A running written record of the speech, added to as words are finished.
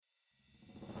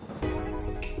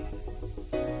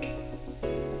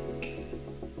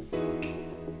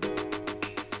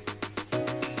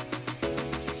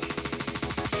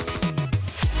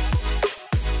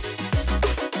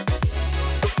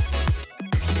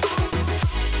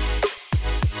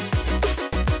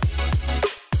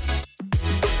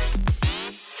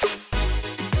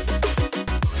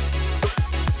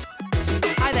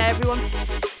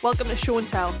Welcome to Show and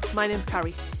Tell. My name's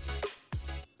Carrie.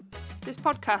 This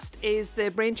podcast is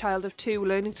the brainchild of two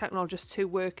learning technologists who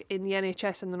work in the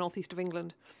NHS in the northeast of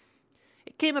England.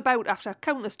 It came about after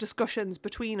countless discussions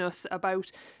between us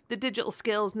about the digital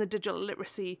skills and the digital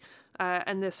literacy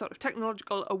and the sort of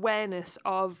technological awareness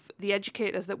of the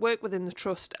educators that work within the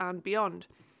trust and beyond.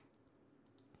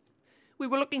 We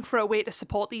were looking for a way to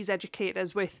support these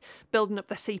educators with building up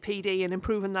their CPD and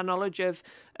improving their knowledge of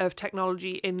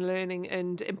technology in learning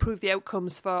and improve the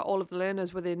outcomes for all of the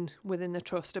learners within the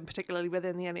trust and particularly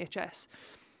within the NHS.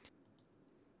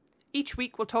 Each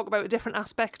week we'll talk about a different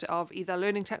aspect of either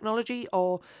learning technology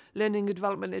or learning and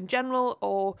development in general,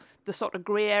 or the sort of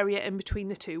grey area in between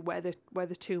the two where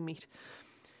the two meet.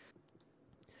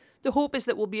 The hope is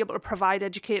that we'll be able to provide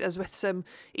educators with some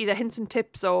either hints and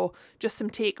tips or just some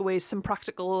takeaways, some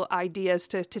practical ideas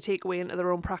to take away into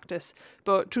their own practice.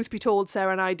 But truth be told,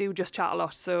 Sarah and I do just chat a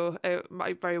lot, so it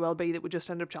might very well be that we just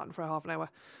end up chatting for a half an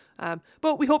hour.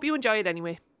 But we hope you enjoy it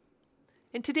anyway.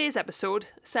 In today's episode,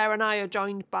 Sarah and I are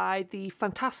joined by the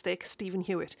fantastic Stephen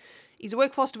Hewitt. He's a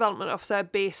workforce development officer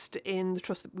based in the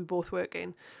trust that we both work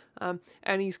in,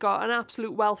 and he's got an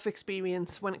absolute wealth of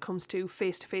experience when it comes to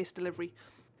face-to-face delivery.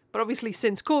 But obviously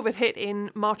since COVID hit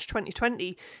in March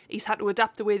 2020, he's had to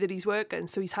adapt the way that he's working.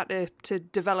 So he's had to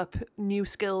develop new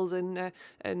skills and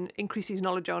increase his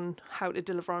knowledge on how to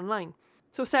deliver online.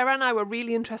 So Sarah and I were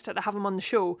really interested to have him on the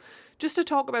show just to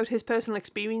talk about his personal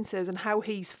experiences and how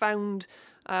he's found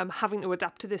having to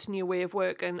adapt to this new way of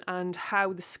working and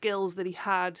how the skills that he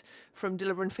had from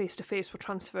delivering face-to-face were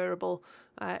transferable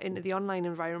into the online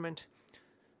environment.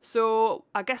 So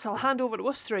I guess I'll hand over to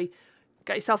us three.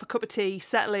 Get yourself a cup of tea,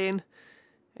 settle in.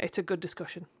 It's a good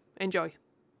discussion. Enjoy.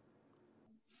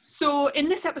 So in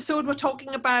this episode, we're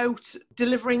talking about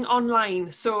delivering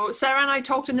online. So Sarah and I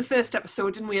talked in the first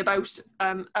episode, didn't we, about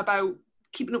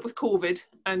keeping up with COVID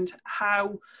and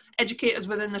how educators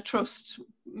within the trust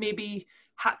maybe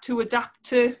had to adapt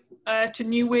to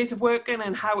new ways of working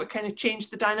and how it kind of changed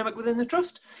the dynamic within the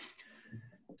trust.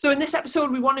 So in this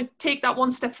episode, we want to take that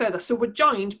one step further. So we're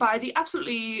joined by the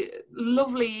absolutely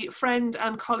lovely friend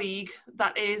and colleague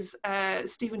that is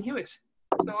Stephen Hewitt.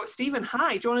 So Stephen,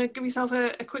 hi. Do you want to give yourself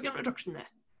a quick introduction there?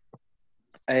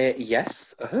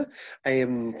 Yes.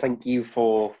 Thank you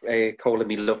for calling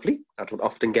me lovely. I don't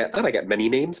often get that. I get many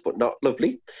names, but not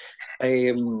lovely.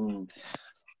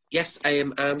 Yes,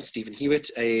 I'm Stephen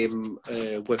Hewitt. I'm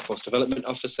a workforce development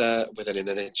officer within an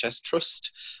NHS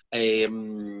trust. Do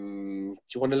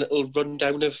you want a little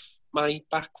rundown of my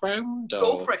background?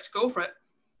 Or? Go for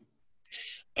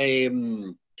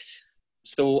it.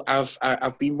 So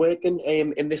I've been working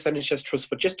in this NHS trust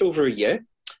for just over a year.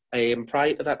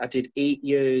 Prior to that, I did 8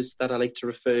 years that I like to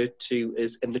refer to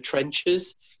as in the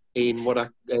trenches, in what I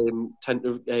tend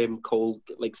to call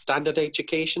like standard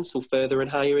education, so further and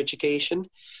higher education.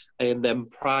 And then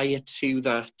prior to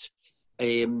that,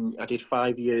 I did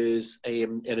 5 years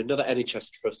in another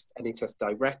NHS trust, NHS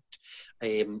Direct,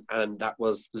 and that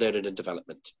was learning and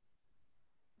development.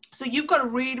 So you've got a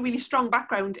really, really strong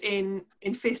background in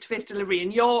face-to-face delivery,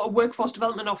 and you're a workforce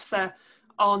development officer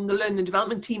on the learning and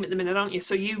development team at the minute, aren't you?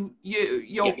 So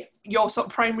Yes. Your sort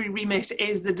of primary remit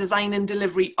is the design and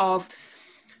delivery of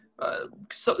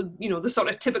the sort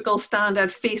of typical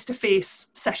standard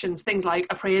face-to-face sessions, things like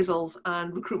appraisals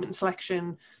and recruitment and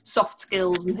selection, soft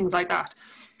skills and things like that.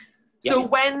 Yeah. So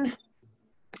when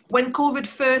COVID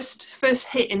first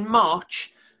hit in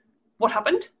March, what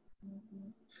happened?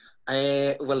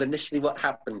 Well, initially what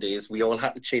happened is we all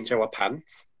had to change our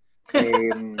pants.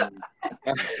 I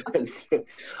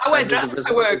wear dresses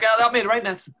to work. That made a right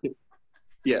mess.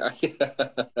 Yeah.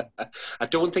 I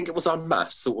don't think it was en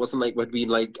masse, so it wasn't like we'd been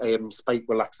like spike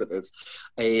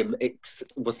laxatives. It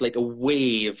was like a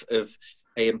wave of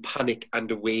panic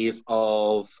and a wave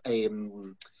of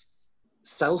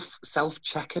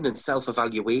self-checking and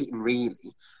self-evaluating,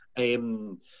 really.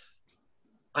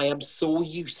 I am so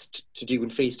used to doing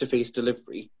face-to-face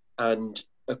delivery, and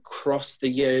across the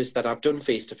years that I've done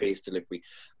face-to-face delivery,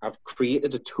 I've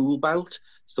created a tool belt.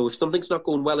 So if something's not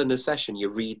going well in a session, you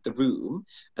read the room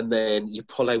and then you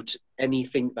pull out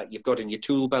anything that you've got in your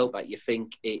tool belt that you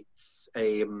think it's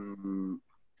anything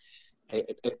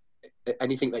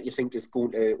that you think is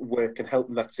going to work and help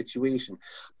in that situation.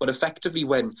 But effectively,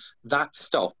 when that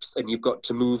stops and you've got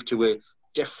to move to a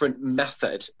different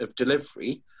method of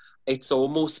delivery, it's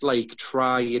almost like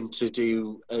trying to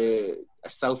do a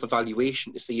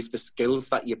self-evaluation to see if the skills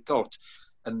that you've got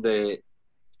and the,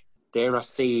 dare I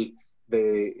say,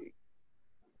 the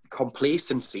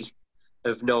complacency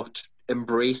of not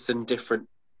embracing different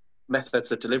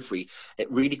methods of delivery, it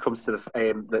really comes to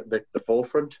the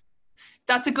forefront.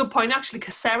 That's a good point, actually,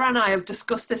 because Sarah and I have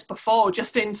discussed this before,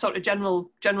 just in sort of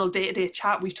general day-to-day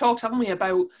chat. We've talked, haven't we,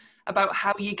 about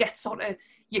how you get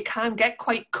you can get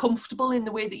quite comfortable in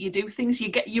the way that you do things.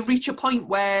 You reach a point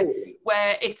where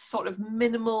it's sort of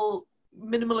minimal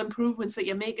improvements that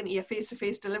you're making to your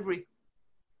face-to-face delivery.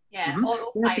 Yeah, Mm-hmm.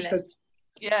 autopilot.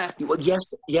 Yeah. Well,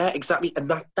 yes, yeah, exactly,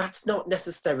 and that's not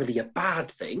necessarily a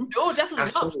bad thing. No, definitely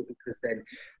at not. all, because then,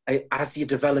 as you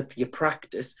develop your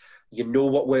practice, you know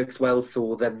what works well.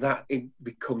 So then that it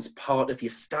becomes part of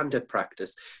your standard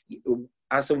practice.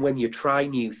 As and when you try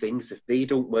new things, if they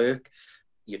don't work,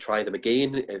 you try them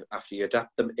again after you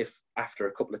adapt them. If after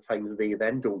a couple of times they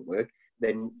then don't work,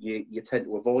 then you tend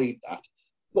to avoid that.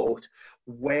 But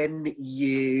when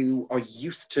you are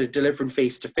used to delivering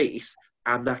face to face,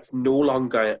 and that's no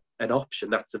longer an option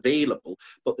that's available,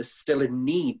 but there's still a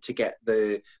need to get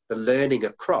the learning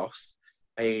across,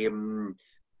 then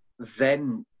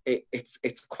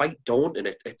it's quite daunting.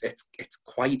 It's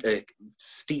quite a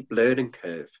steep learning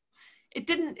curve. It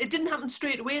didn't happen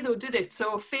straight away though, did it?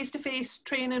 So face-to-face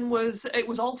training was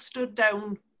all stood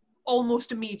down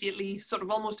almost immediately, sort of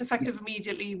almost effective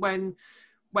immediately when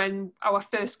our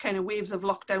first kind of waves of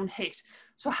lockdown hit.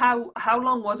 So how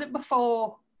long was it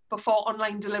before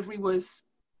online delivery was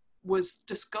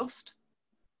discussed?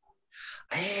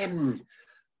 I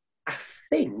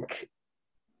think,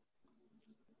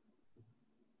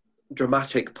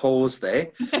 dramatic pause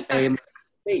there. I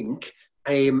think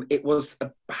it was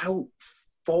about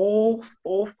 4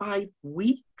 or 5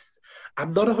 weeks.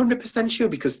 I'm not 100% sure,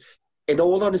 because in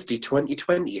all honesty,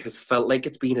 2020 has felt like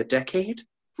it's been a decade.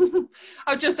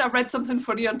 I read something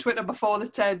funny on Twitter before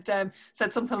that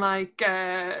said something like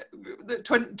that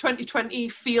 2020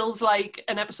 feels like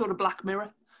an episode of Black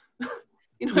Mirror.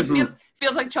 It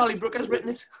feels like Charlie Brooker has written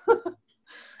it.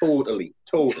 Totally.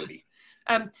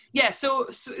 Yeah, so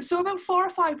about 4 or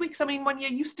 5 weeks. I mean, when you're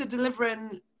used to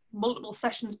delivering multiple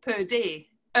sessions per day,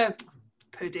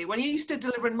 when you're used to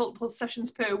delivering multiple sessions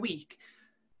per week,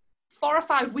 4 or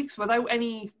 5 weeks without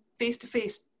any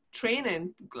face-to-face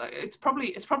training, it's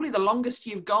probably the longest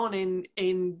you've gone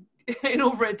in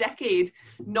over a decade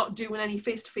not doing any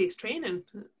face-to-face training.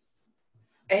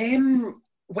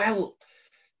 Well,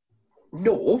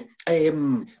 no,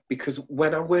 because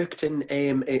when I worked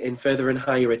in further and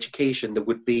higher education, there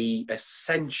would be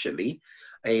essentially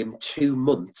 2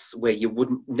 months where you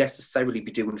wouldn't necessarily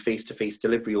be doing face-to-face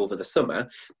delivery over the summer,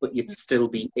 but you'd still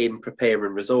be in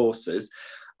preparing resources.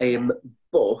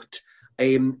 But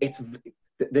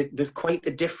there's quite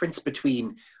a difference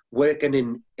between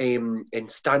working in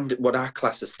standard, what our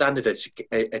class is standard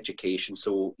education,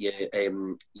 so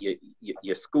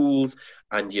your schools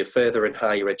and your further and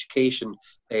higher education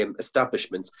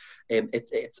establishments.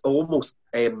 It's almost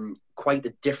quite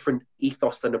a different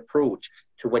ethos and approach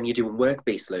to when you're doing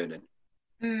work-based learning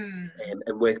and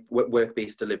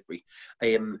work-based delivery.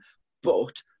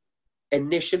 But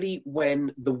initially,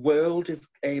 when the world is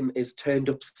turned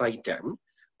upside down,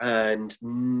 and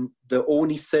the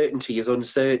only certainty is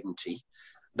uncertainty,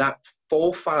 that 4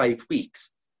 or 5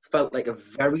 weeks felt like a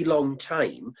very long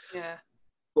time. Yeah.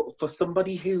 But for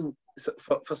somebody who's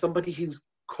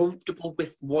comfortable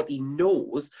with what he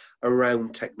knows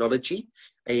around technology,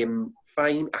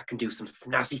 fine, I can do some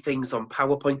snazzy things on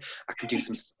PowerPoint, I can do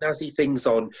some snazzy things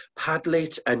on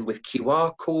Padlet and with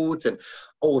QR codes, and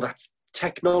that's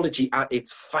technology at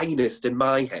its finest in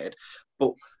my head.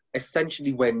 But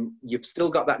essentially, when you've still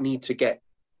got that need to get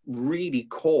really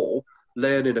core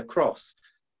learning across,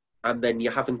 and then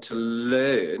you're having to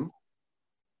learn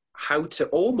how to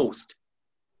almost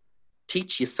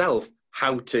teach yourself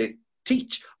how to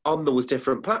teach on those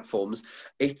different platforms,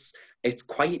 it's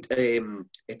quite a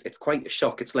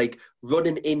shock. It's like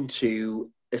running into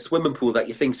a swimming pool that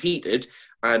you think's heated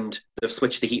and they've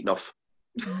switched the heating off.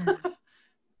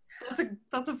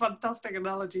 That's a fantastic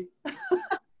analogy.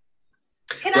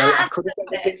 I could have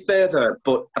gone a bit further,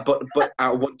 but I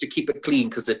want to keep it clean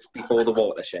because it's before the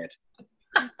watershed.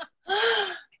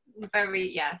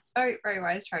 Very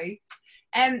wise choice.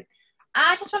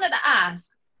 I just wanted to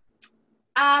ask,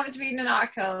 I was reading an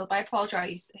article by Paul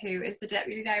Joyce, who is the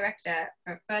Deputy Director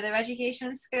for Further Education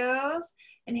in Schools,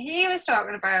 and he was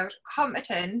talking about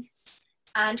competence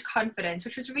and confidence,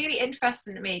 which was really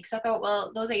interesting to me, because I thought,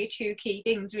 well, those are your 2 key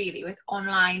things really with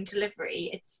online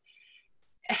delivery. It's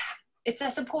I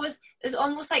suppose there's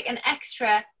almost like an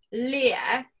extra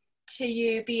layer to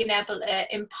you being able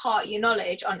to impart your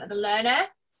knowledge onto the learner.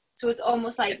 So it's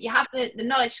almost like you have the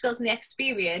knowledge, skills and the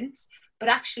experience, but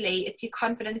actually it's your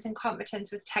confidence and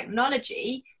competence with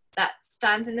technology that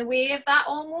stands in the way of that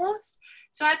almost.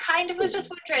 So I kind of was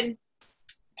just wondering,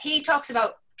 he talks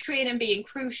about training being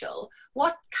crucial,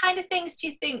 what kind of things do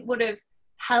you think would have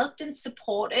helped and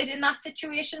supported in that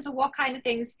situation? So what kind of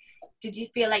things did you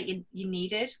feel like you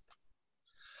needed?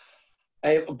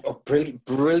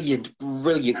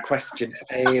 Brilliant question.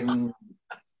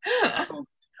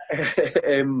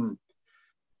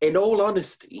 In all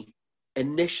honesty,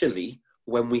 initially,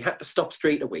 when we had to stop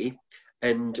straight away,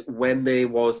 and when there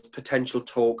was potential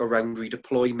talk around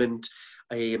redeployment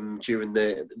during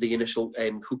the initial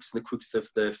coups and the crooks of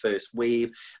the first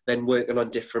wave, then working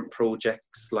on different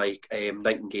projects like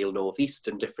Nightingale Northeast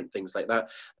and different things like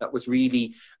that, that was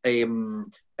really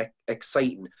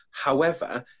exciting.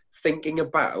 However, thinking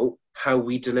about how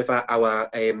we deliver our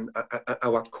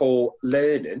core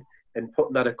learning and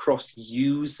putting that across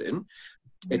using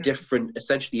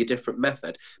essentially a different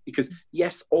method, because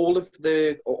yes, all of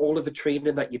the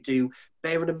training that you do,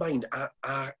 bearing in mind,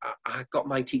 I got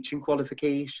my teaching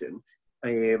qualification.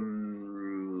 I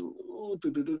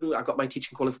got my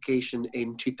teaching qualification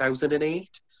in 2008.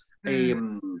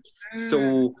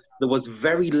 So there was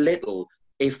very little,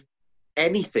 if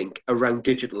anything, around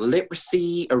digital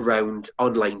literacy, around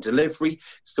online delivery.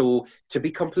 So to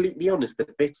be completely honest, the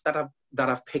bits that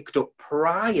I've picked up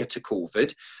prior to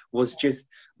COVID was just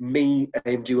me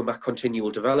doing my continual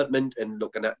development and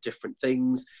looking at different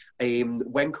things.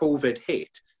 When COVID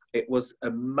hit, it was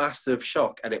a massive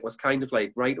shock, and it was kind of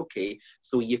like, right, okay,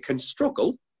 so you can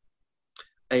struggle,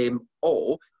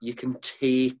 or you can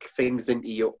take things into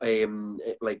your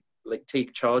like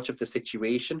take charge of the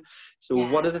situation. So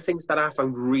one of the things that I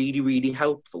found really, really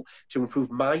helpful to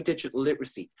improve my digital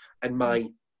literacy and my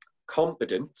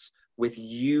confidence with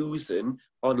using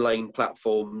online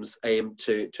platforms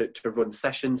to run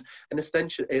sessions, and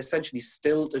essentially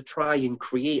still to try and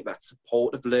create that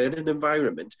supportive learning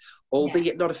environment,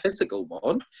 albeit not a physical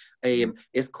one,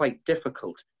 is quite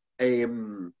difficult.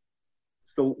 So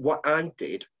what I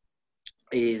did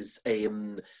is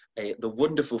the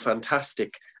wonderful,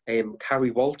 fantastic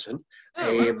Carrie Walton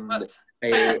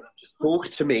spoke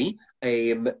to me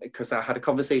because I had a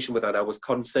conversation with her and I was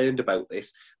concerned about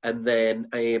this. And then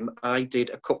I did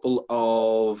a couple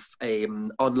of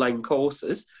online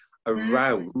courses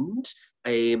around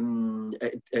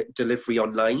delivery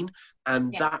online,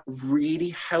 and that really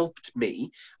helped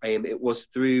me. It was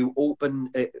through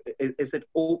is it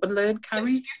Open Learn,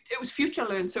 Carrie? It was Future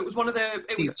Learn. So it was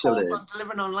a course on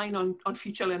delivering online on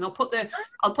Future Learn. I'll put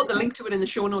the link to it in the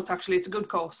show notes. Actually, it's a good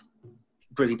course.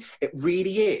 Brilliant. It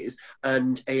really is.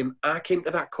 And I came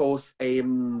to that course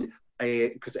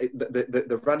because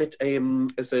they ran it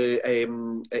as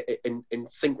in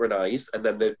synchronise, and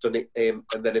then they've done it and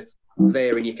then it's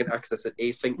there and you can access it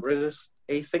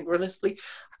asynchronously.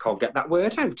 I can't get that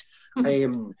word out.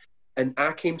 And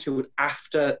I came to it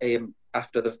after the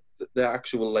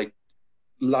actual like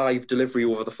live delivery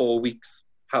over the 4 weeks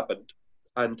happened,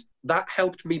 and that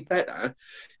helped me better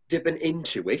dipping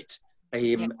into it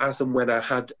as and when I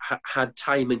had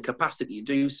time and capacity to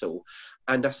do so.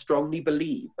 And I strongly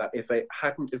believe that if I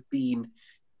hadn't have been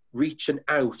reaching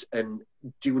out and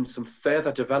doing some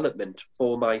further development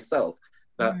for myself,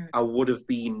 that I would have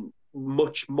been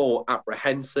much more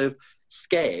apprehensive,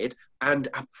 scared, and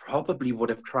I probably would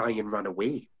have tried and run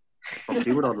away from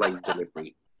doing online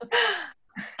delivery.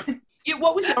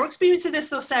 What was your experience of this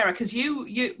though, Sarah? Because you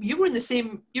were in the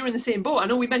same boat. I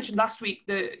know we mentioned last week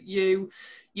that you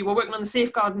were working on the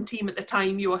safeguarding team at the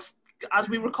time. You were, as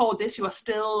we record this, you are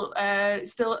still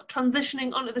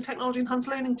transitioning onto the technology enhanced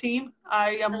learning team.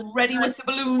 I am ready with the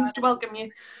balloons to welcome you.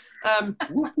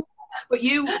 But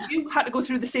you had to go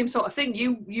through the same sort of thing.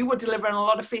 You were delivering a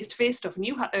lot of face-to-face stuff, and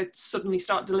you had to suddenly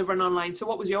start delivering online. So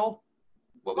what was your?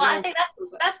 I think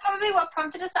that's probably what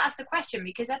prompted us to ask the question,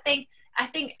 because I think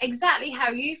exactly how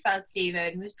you felt,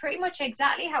 Stephen, was pretty much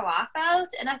exactly how I felt.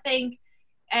 And I think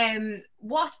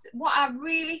what I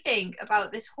really think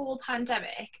about this whole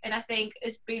pandemic, and I think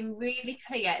has been really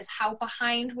clear, is how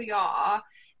behind we are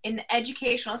in the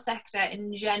educational sector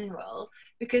in general,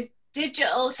 because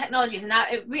digital technologies, and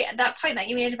that point that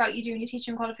you made about you doing your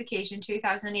teaching qualification in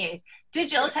 2008,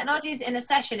 digital technologies in a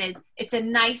session it's a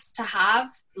nice to have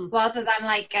rather than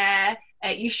like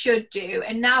you should do,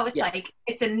 and now it's like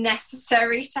it's a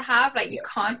necessary to have. Like you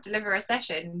can't deliver a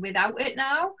session without it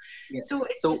now. So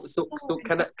it's so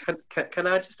can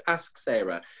I just ask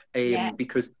Sarah,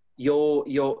 because you're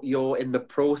in the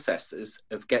processes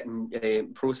of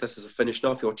finishing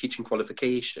off your teaching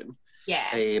qualification.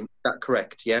 Is that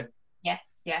correct? Yes.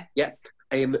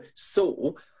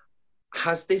 So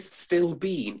has this still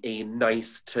been a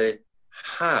nice to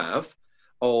have,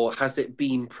 or has it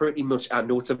been pretty much, I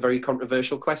know it's a very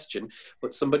controversial question,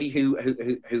 but somebody who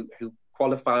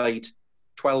qualified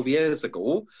 12 years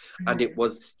ago, and it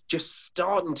was just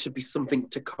starting to be something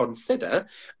to consider,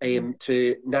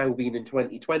 to now being in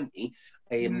 2020.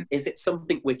 Is it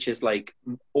something which is like,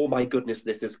 oh my goodness,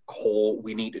 this is core,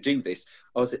 we need to do this?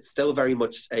 Or is it still very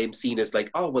much seen as like,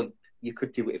 oh, well, you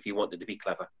could do it if you wanted to be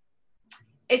clever?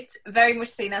 It's very much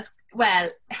seen as, well,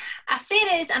 I say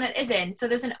it is and it isn't. So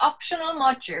there's an optional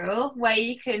module where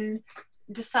you can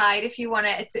decide if you want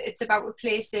to, it's about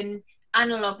replacing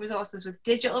analog resources with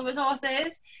digital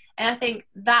resources. And I think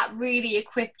that really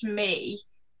equipped me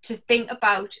to think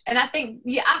about, and I think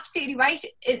you're absolutely right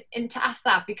in to ask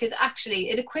that, because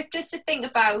actually it equipped us to think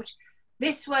about,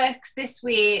 this works this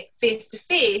way face to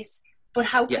face, but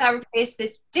how could I replace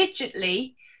this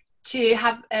digitally to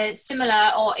have a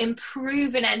similar or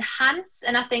improve and enhance?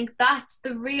 And I think that's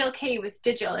the real key with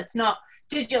digital. It's not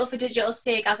digital for digital's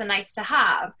sake as a nice to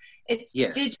have. It's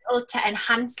digital to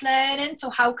enhance learning. So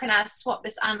how can I swap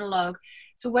this analog?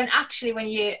 So when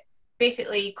you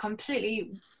basically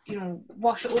completely,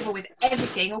 wash it over with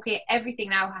everything, okay, everything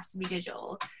now has to be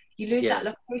digital, you lose that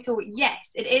look. So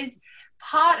yes, it is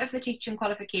part of the teaching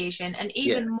qualification, and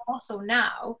even more so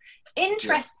now.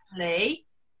 Interestingly,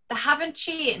 they haven't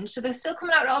changed. So they're still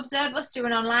coming out to observe us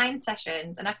doing online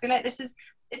sessions. And I feel like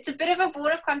it's a bit of a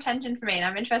bone of contention for me, and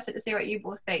I'm interested to see what you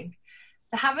both think.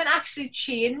 They haven't actually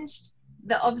changed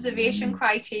the observation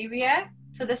criteria.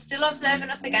 So they're still observing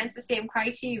us against the same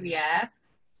criteria.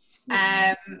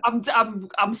 I'm sat on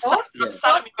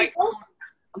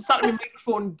my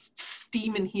microphone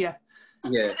steaming here.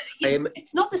 Yeah.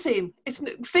 It's not the same. It's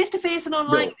face to face and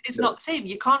online. It's not the same.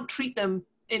 You can't treat them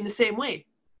in the same way.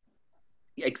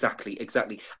 Exactly.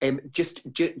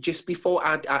 Just before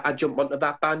I jump onto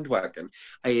that bandwagon,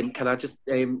 can I just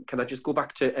go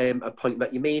back to a point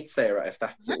that you made, Sarah, if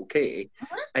that's okay?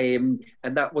 And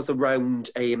that was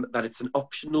around that it's an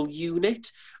optional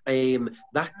unit.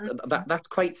 That's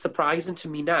quite surprising to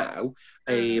me now,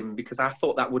 because I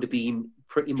thought that would have been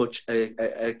pretty much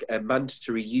a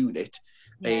mandatory unit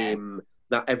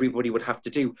that everybody would have to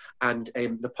do. And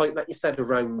the point that you said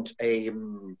around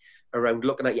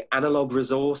looking at your analog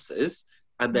resources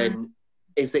and then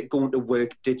is it going to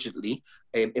work digitally?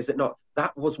 Is it not?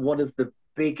 That was one of the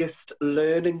biggest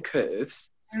learning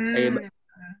curves.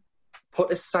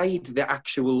 Put aside the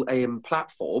actual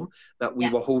platform that we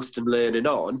were hosting learning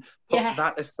on, put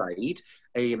that aside,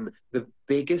 the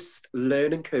biggest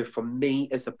learning curve for me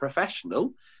as a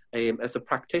professional, as a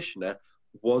practitioner,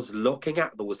 was looking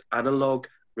at those analog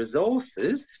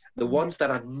resources, the ones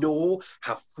that I know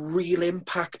have real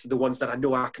impact, the ones that I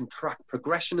know I can track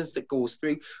progression as it goes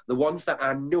through, the ones that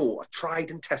I know are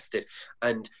tried and tested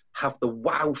and have the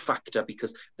wow factor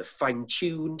because they're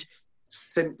fine-tuned,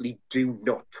 simply do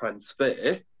not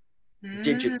transfer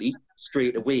digitally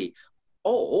straight away.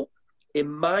 Or,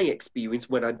 in my experience,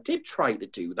 when I did try to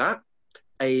do that,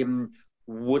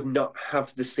 would not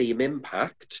have the same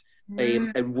impact.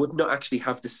 And would not actually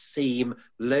have the same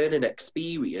learning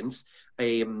experience.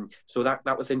 So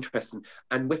that was interesting.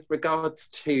 And with regards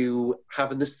to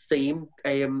having the same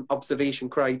observation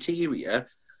criteria,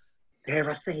 dare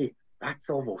I say, that's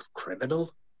almost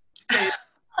criminal.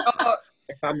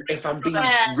 If I'm being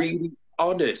really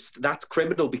honest, that's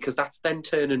criminal, because that's then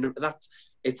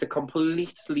it's a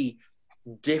completely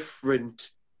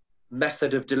different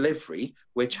method of delivery,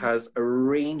 which has a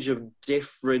range of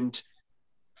different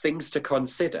things to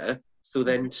consider, so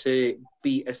then to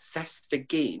be assessed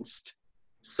against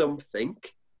something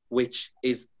which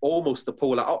is almost the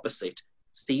polar opposite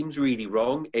seems really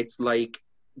wrong. It's like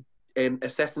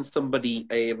assessing somebody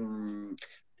doing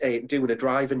a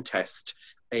driving test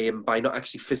by not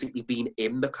actually physically being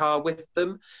in the car with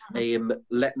them,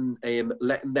 letting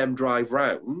them drive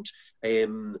round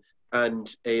and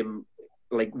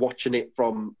like watching it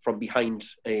from behind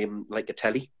like a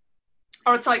telly.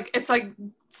 Or it's like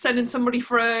sending somebody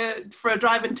for a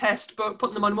driving test, but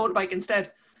putting them on a motorbike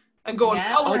instead, and going, it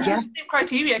has the same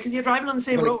criteria because you're driving on the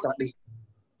same road. Exactly.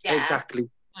 Yeah. Exactly.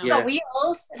 It's got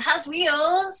wheels. It has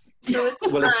wheels, so it's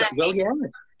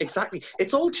fine. Exactly.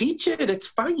 It's all teaching. It's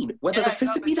fine. Whether they're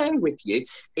physically there with you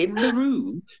in the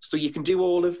room, so you can do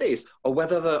all of this, or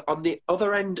whether they're on the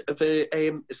other end of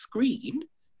a screen,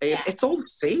 it's all the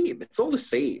same. It's all the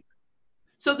same.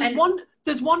 So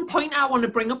there's one point I want to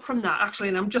bring up from that, actually,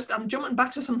 and I'm jumping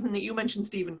back to something that you mentioned,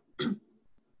 Stephen.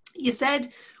 You said,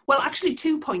 well, actually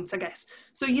 2 points, I guess.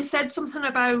 So you said something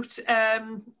about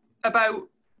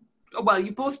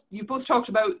you've both talked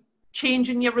about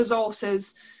changing your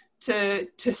resources to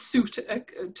suit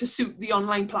the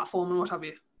online platform and what have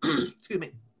you. Excuse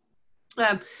me.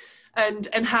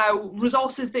 and how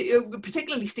resources that,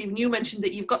 particularly Stephen, you mentioned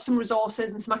that you've got some resources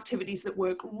and some activities that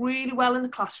work really well in the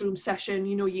classroom session.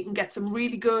 You know, you can get some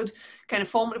really good kind of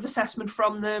formative assessment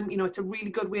from them. You know, it's a really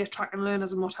good way of tracking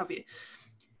learners and what have you.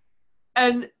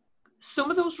 And some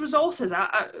of those resources,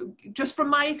 just from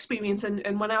my experience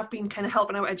and when I've been kind of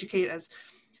helping out educators,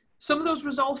 some of those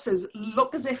resources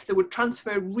look as if they would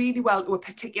transfer really well to a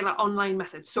particular online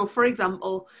method. So for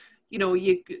example, you know,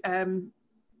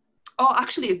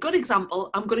 actually a good example,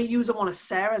 I'm going to use one of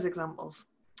Sarah's examples.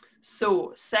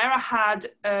 So Sarah had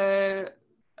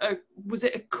was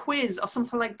it a quiz or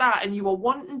something like that, and you were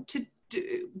wanting to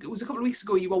do, it was a couple of weeks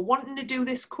ago, you were wanting to do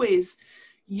this quiz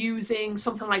using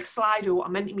something like Slido or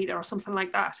Mentimeter or something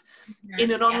like that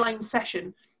in an online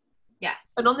session.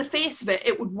 Yes. And on the face of it,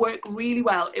 it would work really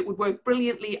well. It would work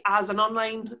brilliantly as an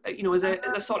online, you know, as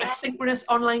a sort of synchronous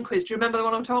online quiz. Do you remember the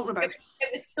one I'm talking about? It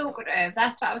was so good.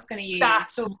 That's what I was going to use.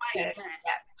 That's so right.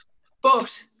 Yeah.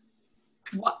 But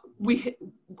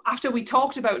after we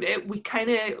talked about it, we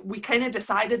kind of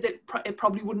decided that it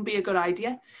probably wouldn't be a good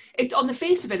idea. On the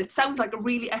face of it, it sounds like a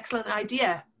really excellent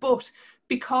idea, but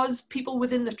because people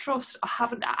within the trust are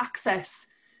having to access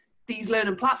these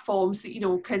learning platforms, that, you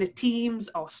know, kind of Teams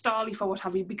or Starleaf or what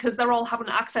have you, because they're all having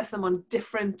to access them on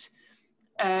different,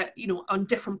 you know, on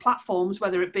different platforms,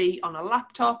 whether it be on a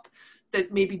laptop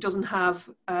that maybe doesn't have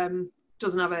a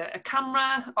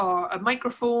camera or a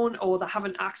microphone, or they're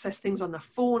having to access things on their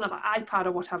phone or their iPad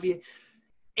or what have you.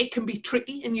 It can be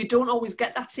tricky, and you don't always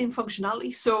get that same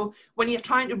functionality. So when you're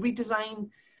trying to redesign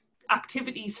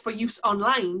activities for use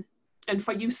online and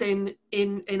for use in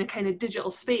a kind of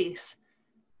digital space,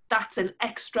 that's an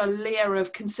extra layer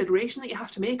of consideration that you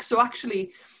have to make. So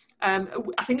actually,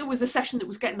 I think it was a session that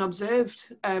was getting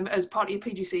observed as part of your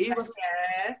PGCE, wasn't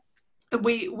it? Yeah. And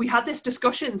we had this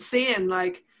discussion saying,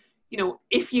 like, you know,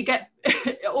 if you get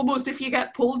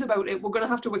pulled about it, we're going to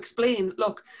have to explain,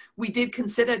 look, we did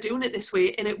consider doing it this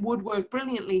way and it would work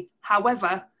brilliantly.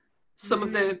 However, some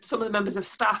of the members of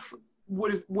staff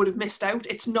would have missed out.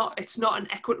 It's not an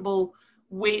equitable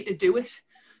way to do it.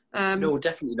 No,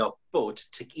 definitely not. But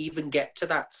to even get to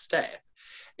that step,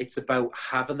 it's about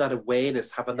having that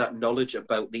awareness, having that knowledge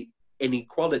about the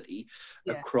inequality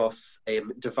across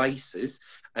devices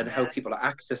and how people are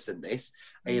accessing this.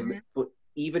 But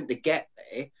even to get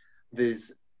there,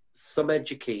 there's some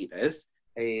educators,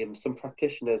 some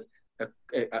practitioners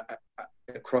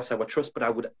across our trust, but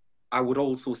I would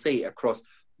also say across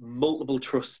multiple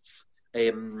trusts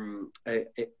in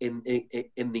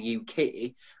the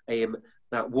UK,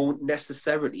 that won't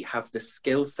necessarily have the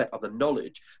skill set or the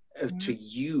knowledge to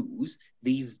use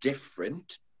these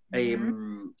different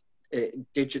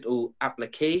digital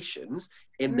applications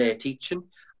in their teaching.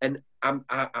 And I'm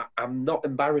not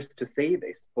embarrassed to say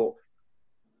this, but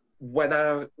when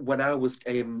I was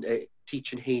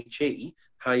teaching HE,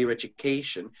 higher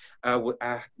education, I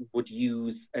would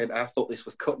use, and I thought this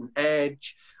was cutting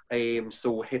edge,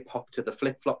 so hip hop to the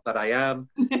flip flop that I am.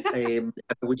 I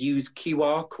would use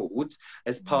QR codes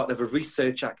as part of a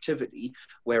research activity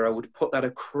where I would put that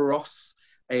across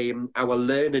our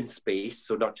learning space,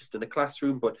 so not just in a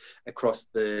classroom, but across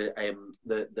the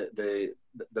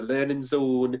learning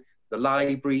zone, the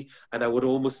library, and I would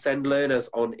almost send learners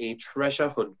on a treasure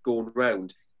hunt going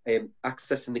round,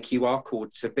 accessing the QR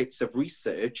code to bits of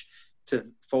research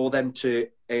for them to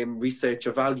research,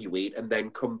 evaluate, and then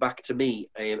come back to me.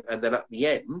 And then at the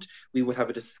end, we would have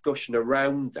a discussion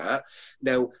around that.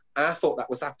 Now, I thought that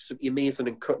was absolutely amazing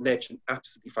and cutting edge and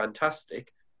absolutely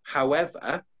fantastic.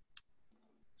 However,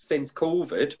 since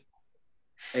COVID,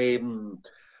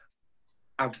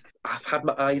 I've had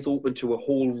my eyes open to a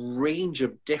whole range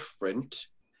of different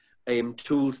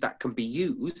tools that can be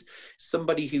used.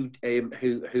 Somebody who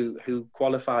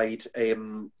qualified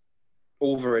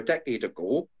over a decade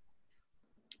ago,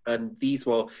 and these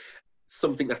were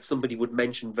something that somebody would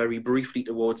mention very briefly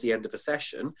towards the end of a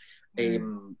session, I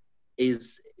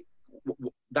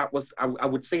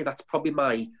would say that's probably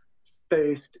my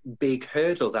first big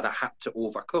hurdle that I had to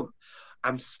overcome.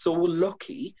 I'm so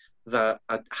lucky that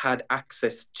I had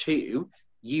access to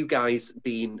you guys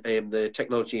being the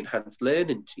Technology Enhanced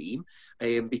Learning team,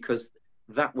 because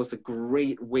that was a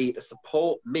great way to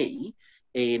support me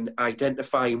in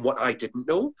identifying what I didn't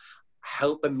know,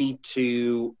 helping me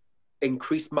to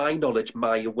increase my knowledge,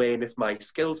 my awareness, my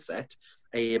skill set,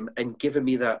 and giving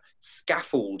me that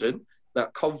scaffolding,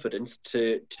 that confidence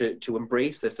to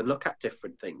embrace this and look at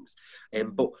different things.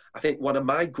 But I think one of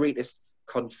my greatest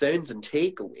concerns and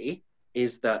takeaway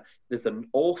is that there's an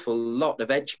awful lot of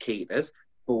educators,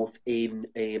 both in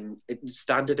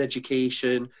standard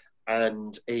education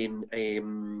and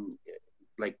in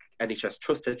like NHS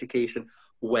trust education,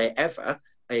 wherever,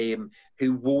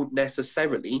 who won't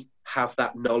necessarily have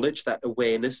that knowledge, that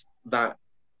awareness, that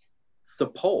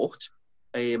support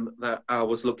that I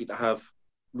was lucky to have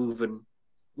moving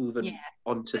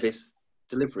onto this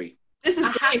delivery. This is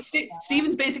great.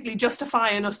 Stephen's basically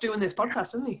justifying us doing this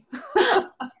podcast, isn't he?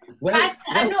 I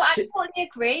totally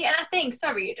agree. And I think,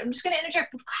 sorry, I'm just going to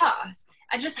interject because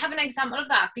I just have an example of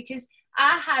that, because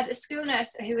I had a school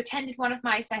nurse who attended one of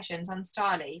my sessions on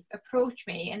Starleaf approach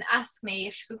me and ask me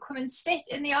if she could come and sit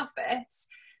in the office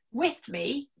with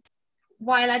me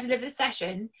while I delivered a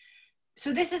session.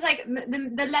 So this is like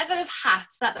the level of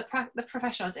hats that the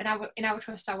professionals in our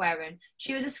trust are wearing.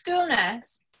 She was a school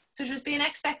nurse, so she was being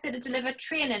expected to deliver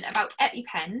training about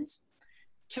EpiPens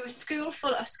to a school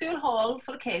hall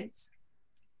full of kids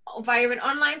via an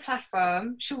online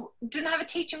platform. She didn't have a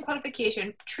teaching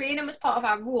qualification. Training was part of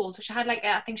our role, so she had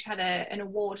I think she had an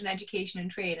award in education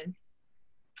and training.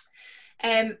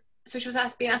 So she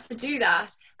was being asked to do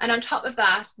that, and on top of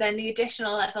that, then the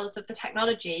additional levels of the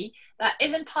technology that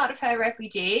isn't part of her every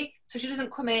day. So she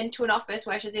doesn't come into an office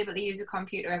where she's able to use a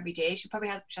computer every day. She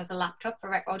has a laptop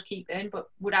for record keeping, but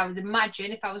I would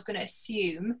imagine, if I was going to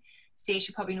assume, say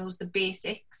she probably knows the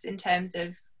basics in terms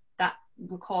of that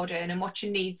recording and what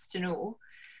she needs to know.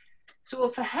 So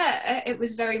for her, it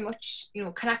was very much,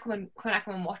 can I come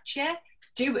and watch you?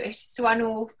 Do it, so I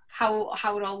know how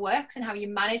it all works and how you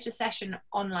manage a session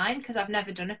online, because I've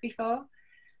never done it before.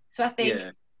 So I think,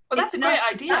 well, that's a great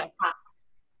idea.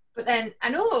 But then I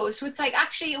know, so it's like,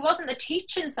 actually, it wasn't the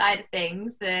teaching side of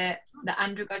things, the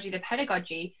andragogy, the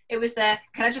pedagogy. It was can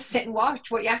I just sit and watch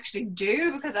what you actually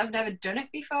do, because I've never done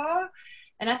it before.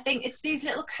 And I think it's these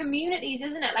little communities,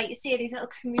 isn't it? Like you say, these little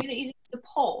communities of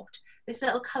support, this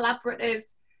little collaborative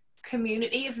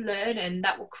community of learning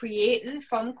that we're creating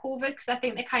from COVID, because I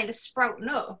think they're kind of sprouting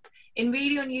up in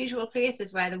really unusual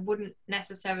places where they wouldn't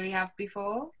necessarily have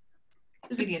before.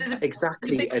 There's a big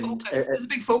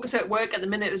focus at work at the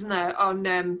minute, isn't there,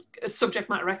 on subject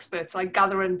matter experts, like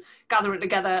gathering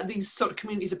together these sort of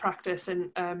communities of practice,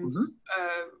 and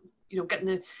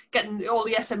getting all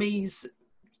the SMEs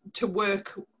to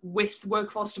work with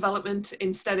workforce development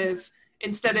instead of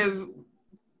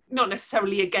not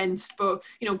necessarily against, but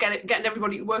getting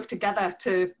everybody to work together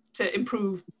to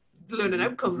improve learning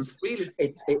outcomes. Really,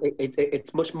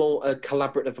 it's much more a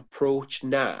collaborative approach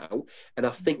now, and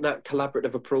I think that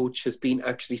collaborative approach has been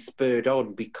actually spurred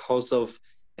on because of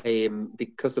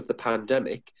the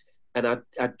pandemic. And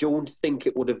I don't think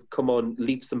it would have come on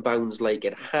leaps and bounds like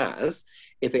it has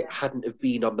if it hadn't have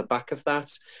been on the back of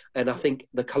that. And I think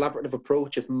the collaborative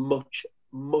approach is much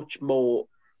more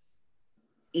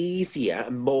easier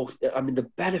and more, the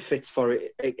benefits for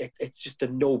it's just a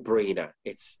no-brainer.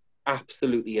 It's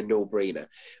absolutely a no-brainer.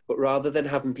 But rather than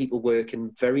having people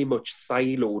working very much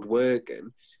siloed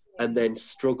working and then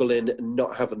struggling and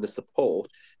not having the support,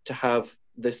 to have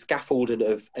the scaffolding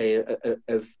of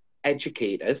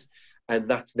educators, and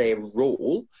that's their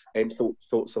role. And so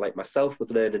like myself with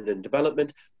learning and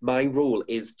development, my role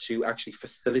is to actually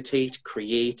facilitate,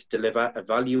 create, deliver,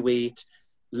 evaluate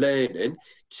learning,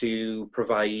 to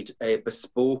provide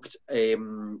bespoke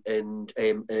and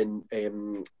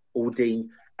OD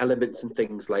elements and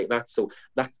things like that. So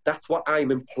that's what I'm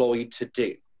employed to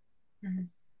do. Mm-hmm.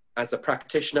 As a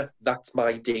practitioner, that's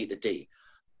my day-to-day.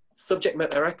 Subject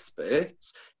matter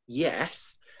experts,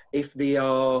 yes, if they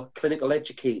are clinical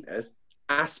educators,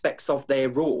 aspects of their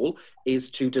role is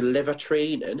to deliver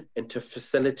training and to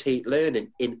facilitate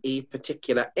learning in a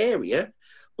particular area,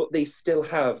 but they still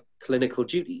have clinical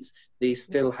duties. They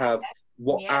still have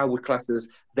what I would class as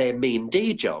their main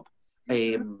day job.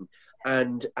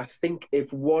 And I think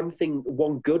if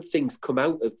one good thing's come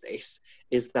out of this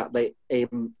is that they,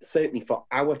 certainly for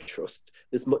our trust,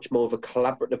 there's much more of a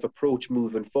collaborative approach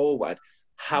moving forward.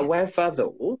 However,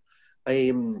 though,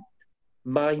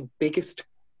 my biggest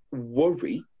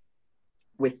worry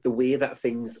with the way that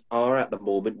things are at the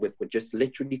moment, we're just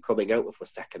literally coming out of a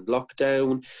second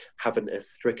lockdown, having a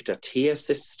stricter tier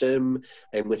system,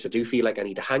 which I do feel like I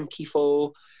need a hanky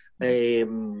for,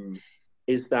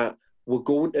 is that we're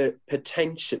going to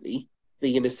potentially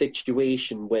be in a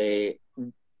situation where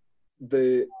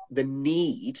the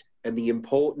need and the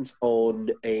importance on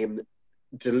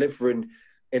delivering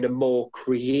in a more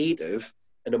creative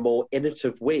and a more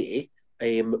innovative way,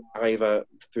 either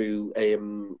through a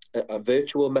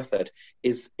virtual method,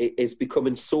 is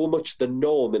becoming so much the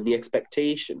norm and the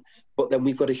expectation. But then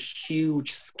we've got a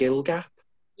huge skill gap.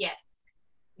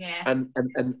 Yeah. And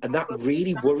that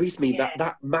really worries me.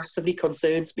 That massively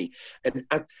concerns me. And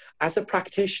as a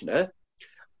practitioner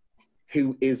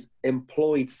who is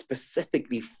employed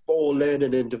specifically for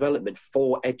learning and development,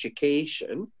 for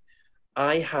education,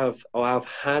 I've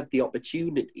had the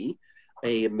opportunity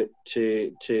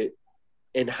to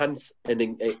enhance and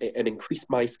increase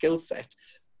my skill set,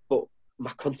 but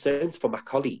my concerns for my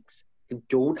colleagues who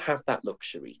don't have that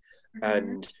luxury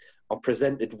and are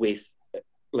presented with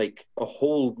like a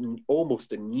whole,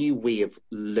 almost a new way of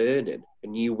learning, a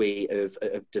new way of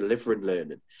delivering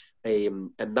learning,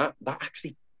 and that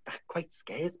actually that quite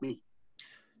scares me.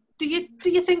 Do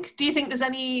you think there's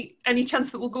any chance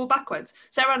that we'll go backwards?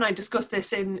 Sarah and I discussed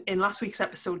this in last week's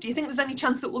episode. Do you think there's any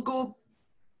chance that we'll go?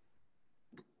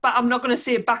 But I'm not going to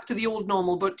say back to the old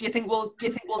normal. But do you think we'll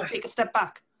take a step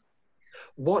back?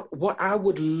 What I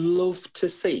would love to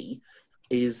see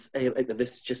is, and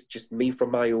this is just me from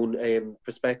my own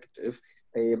perspective.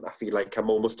 I feel like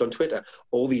I'm almost on Twitter.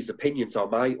 All these opinions are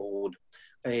my own.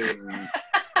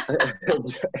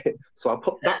 So I'll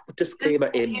put that disclaimer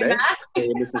in there.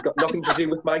 This has got nothing to do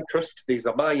with my trust. These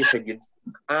are my opinions.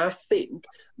 I think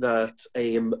that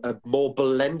a more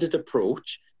blended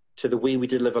approach to the way we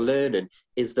deliver learning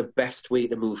is the best way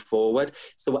to move forward.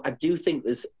 So I do think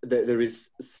there is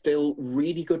still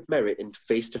really good merit in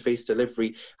face-to-face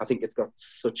delivery. I think it's got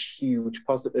such huge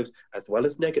positives as well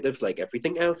as negatives, like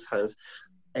everything else has.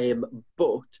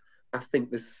 But I think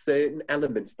there's certain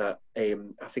elements that I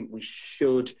think we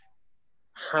should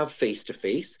have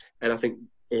face-to-face, and I think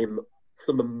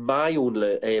some of my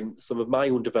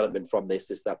own development from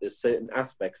this is that there's certain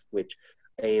aspects which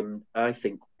I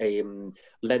think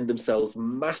lend themselves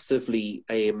massively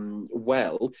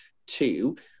well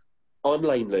to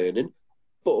online learning,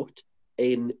 but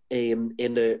in a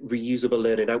reusable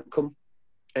learning outcome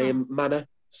manner.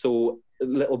 So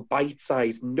little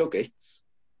bite-sized nuggets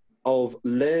of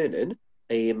learning,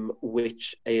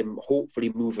 which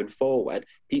hopefully moving forward,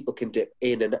 people can dip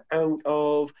in and out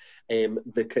of.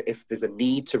 If there's a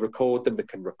need to record them, they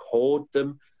can record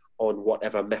them on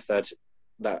whatever method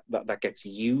that gets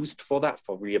used for that,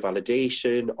 for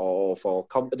revalidation or for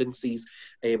competencies.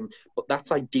 But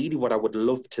that's ideally what I would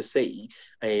love to see.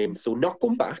 So not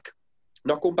going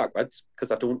backwards,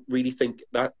 because I don't really think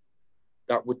that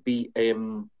would be a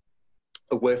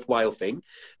worthwhile thing,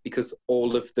 because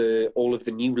all of the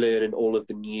new learning, all of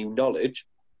the new knowledge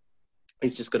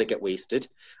is just going to get wasted.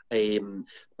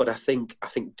 But I think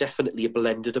definitely a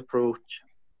blended approach.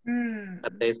 And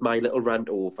there's my little rant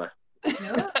over.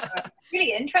 No,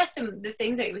 really interesting, the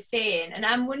things that you were saying, and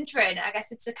I'm wondering, I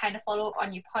guess it's to kind of follow up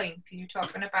on your point, because you're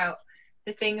talking about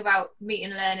the thing about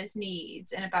meeting learners'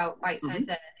 needs and about bite-sized learning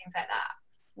and things like that.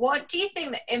 What do you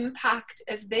think the impact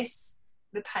of this,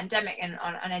 the pandemic, and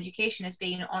on education has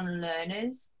been on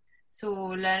learners? So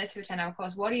learners who attend our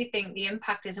course, what do you think the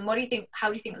impact is, and how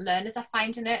do you think learners are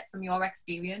finding it from your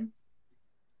experience?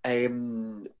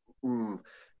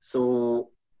 So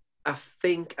I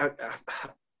think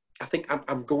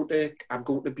I'm going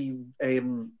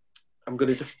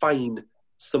to define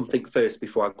something first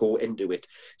before I go into it.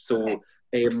 So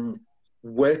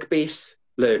work-based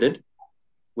learning,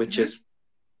 which is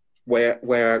what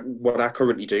I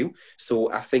currently do.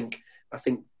 So I think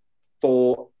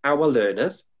for our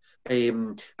learners, I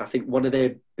think one of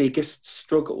their biggest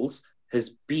struggles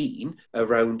has been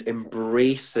around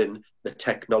embracing the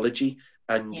technology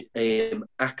and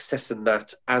accessing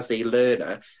that as a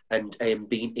learner, and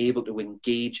being able to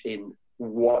engage in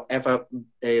whatever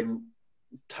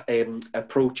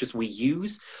approaches we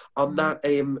use on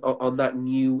that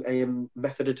new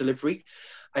method of delivery.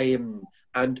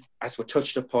 And as we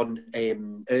touched upon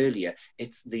earlier,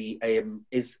 it's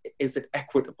is it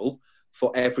equitable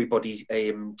for everybody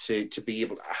to be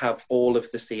able to have all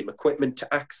of the same equipment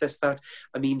to access that?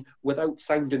 I mean, without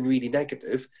sounding really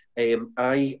negative,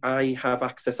 I have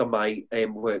access on my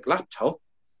work laptop.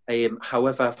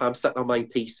 However, if I'm sat on my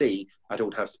PC, I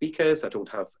don't have speakers, I don't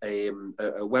have a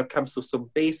webcam, so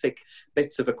some basic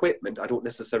bits of equipment I don't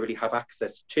necessarily have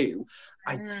access to.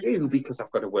 I do because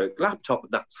I've got a work laptop,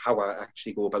 and that's how I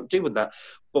actually go about doing that.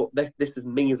 But this is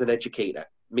me as an educator,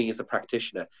 me as a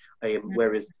practitioner,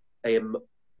 whereas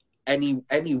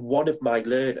any one of my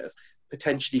learners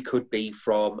potentially could be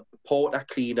from porter,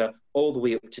 cleaner, all the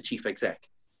way up to chief exec.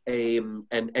 And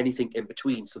anything in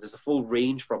between. So there's a full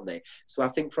range from there. So I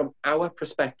think from our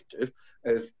perspective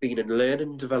of being in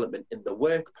learning and development in the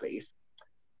workplace,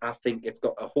 I think it's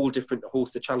got a whole different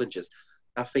host of challenges.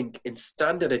 I think in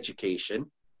standard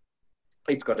education,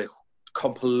 it's got a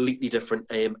completely different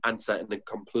answer and a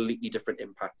completely different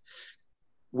impact.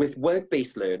 With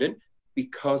work-based learning,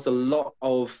 because a lot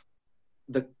of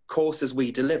the courses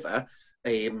we deliver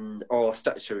or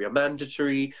statutory or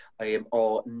mandatory,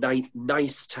 or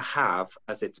nice to have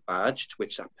as it's badged,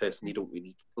 which I personally don't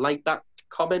really like that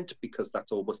comment, because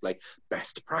that's almost like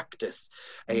best practice.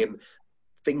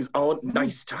 things aren't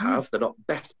nice to have. They're not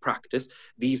best practice.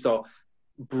 These are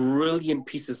brilliant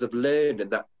pieces of learning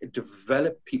that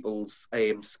develop people's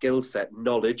skill set,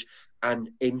 knowledge, and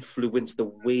influence the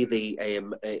way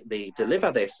they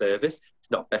deliver their service.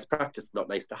 It's not best practice, not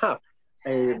nice to have.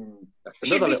 That's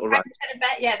another little rant.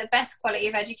 The best quality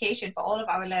of education for all of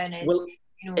our learners. Well,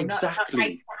 not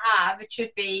nice to have. It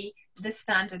should be the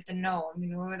standard, the norm.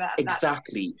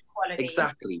 Exactly. Quality.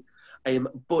 Exactly.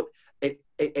 But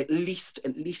at least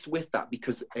with that,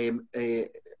 because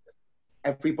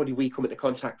everybody we come into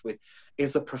contact with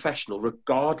is a professional,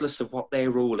 regardless of what their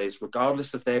role is,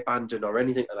 regardless of their banding or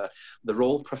anything like that. They're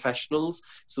all professionals.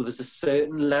 So there's a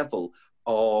certain level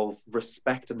of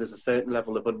respect and there's a certain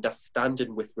level of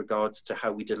understanding with regards to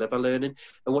how we deliver learning.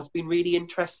 And what's been really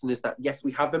interesting is that, yes,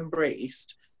 we have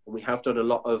embraced and we have done a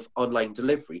lot of online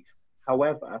delivery.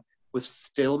 However, we've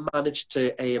still managed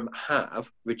to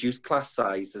have reduced class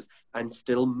sizes and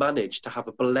still managed to have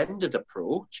a blended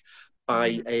approach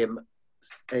by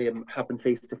having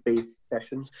face-to-face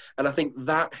sessions. And I think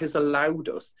that has allowed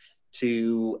us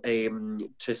to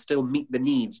still meet the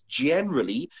needs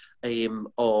generally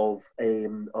of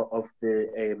the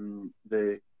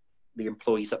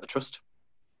employees at the trust.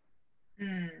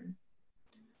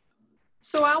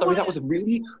 So Sorry, that was a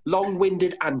really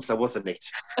long-winded answer, wasn't it?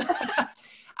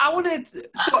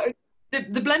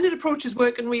 The blended approach is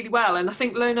working really well, and I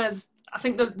think the learners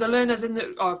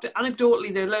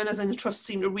anecdotally, the learners in the trust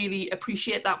seem to really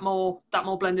appreciate that more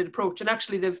blended approach, and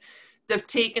actually they've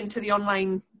taken to the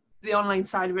online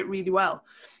side of it really well.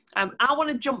 I want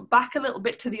to jump back a little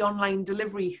bit to the online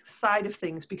delivery side of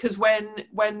things, because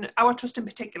when our trust in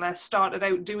particular started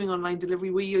out doing online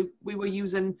delivery, we were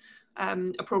using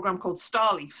a program called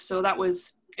Starleaf. So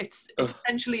it's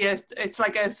essentially it's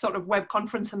like a sort of web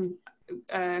conferencing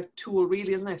tool,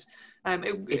 really, isn't it?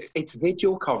 It's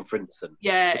video conferencing.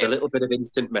 Yeah, with a little bit of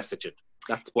instant messaging.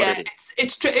 That's what it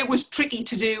is. It was tricky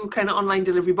to do kind of online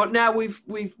delivery, but now we've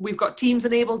got Teams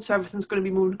enabled, so everything's going to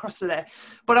be moving across to there.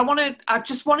 But I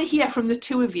just want to hear from the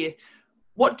two of you.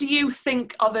 What do you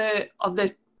think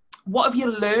what have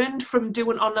you learned from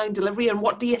doing online delivery, and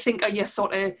what do you think are your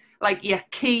sort of like your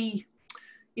key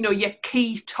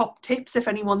top tips if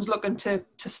anyone's looking to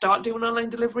start doing online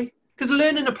delivery? Because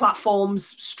learning a platform's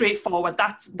straightforward.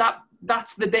 That's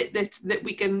the bit that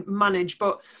we can manage.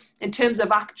 But in terms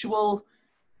of actual,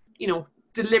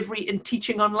 delivery and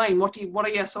teaching online, what are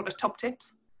your sort of top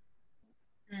tips?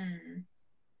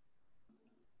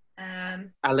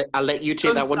 I'll let you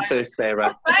take that one first,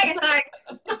 Sarah. Thanks.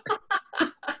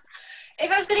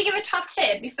 If I was going to give a top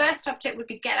tip, my first top tip would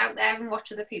be get out there and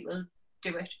watch other people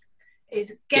do it.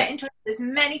 Is get in touch with as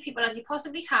many people as you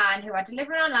possibly can who are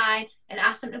delivering online and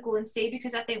ask them to go and see,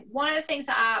 because I think one of the things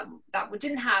that we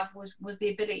didn't have was the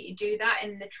ability to do that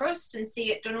in the trust and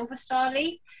see it done over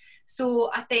Starleaf.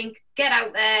 So I think get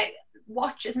out there,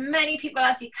 watch as many people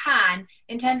as you can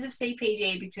in terms of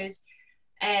CPD, because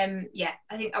I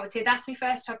think I would say that's my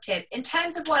first top tip. In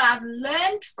terms of what I've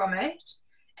learned from it,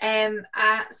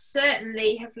 I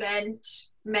certainly have learned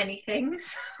many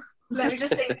things. Let me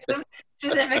just think of some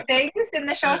specific things in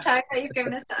the short time that you've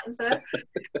given us to answer.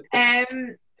 I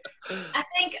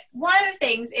think one of the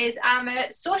things is I'm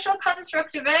a social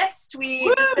constructivist.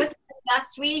 We discussed this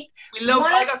last week. We love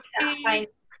I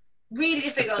really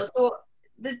difficult. So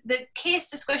the case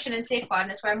discussion in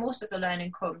safeguarding is where most of the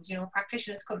learning comes.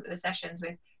 Practitioners come to the sessions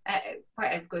with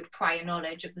quite a good prior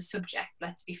knowledge of the subject,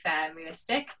 let's be fair and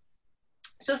realistic.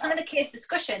 So some of the case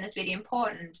discussion is really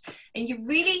important, and you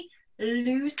really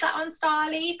lose that on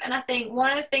Starleaf. And I think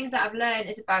one of the things that I've learned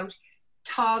is about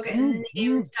targeting,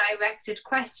 directed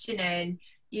questioning.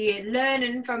 You're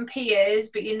learning from peers,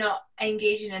 but you're not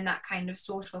engaging in that kind of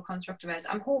social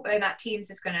constructivism. I'm hoping that Teams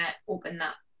is going to open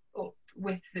that up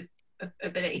with the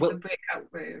ability for breakout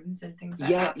rooms and things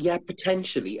like that. Yeah,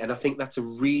 potentially. And I think that's a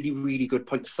really, really good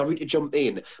point. Sorry to jump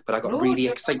in, but I got really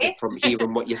excited from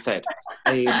hearing what you said.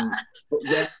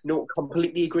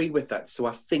 Completely agree with that. So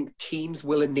I think Teams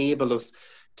will enable us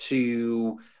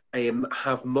to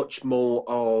have much more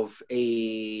of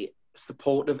a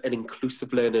supportive and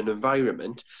inclusive learning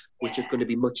environment, which is going to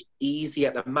be much easier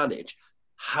to manage.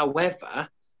 However,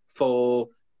 for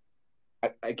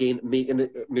again,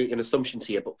 making assumptions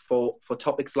here, but for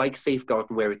topics like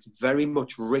safeguarding, where it's very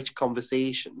much rich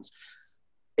conversations,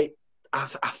 I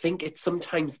think it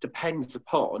sometimes depends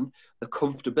upon the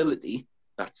comfortability,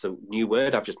 that's a new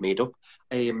word I've just made up,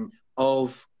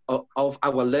 of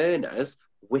our learners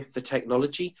with the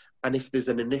technology. And if there's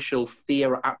an initial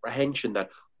fear or apprehension that,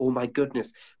 oh my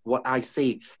goodness, what I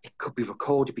say, it could be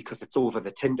recorded because it's over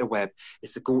the Tinterweb.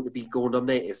 Is it going to be going on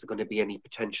there? Is there going to be any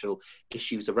potential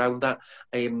issues around that?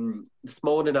 This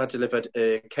morning I delivered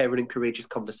a Caring and Courageous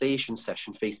Conversation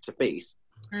session face-to-face.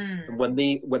 And when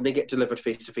they get delivered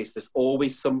face-to-face, there's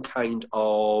always some kind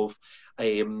of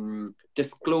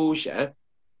disclosure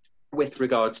with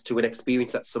regards to an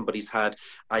experience that somebody's had,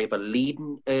 either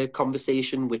leading a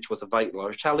conversation, which was a vital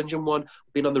or a challenging one,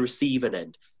 being on the receiving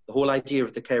end. The whole idea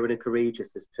of the Caring and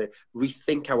Courageous is to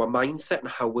rethink our mindset and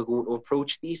how we're going to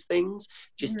approach these things,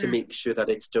 just to make sure that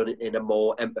it's done in a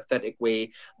more empathetic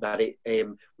way, that it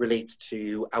relates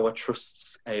to our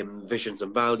trusts, visions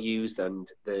and values,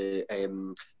 and the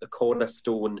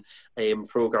Cornerstone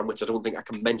programme, which I don't think I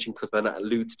can mention because then that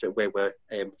alludes to where we're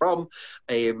from.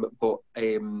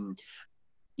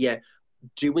 Yeah,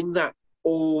 doing that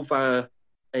online,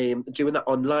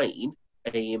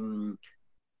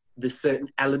 there's certain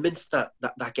elements that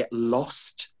get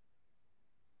lost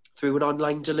through an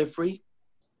online delivery.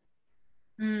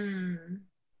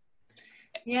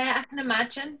 Yeah, I can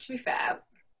imagine, to be fair,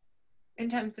 in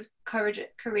terms of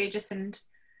courageous and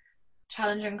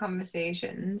challenging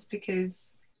conversations,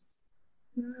 because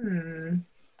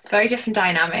it's a very different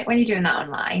dynamic when you're doing that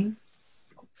online.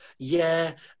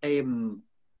 Yeah.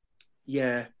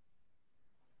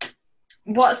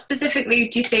 What specifically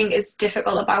do you think is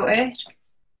difficult about it?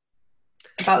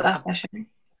 About that session?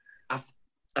 I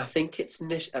think it's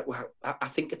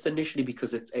initially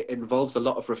because it involves a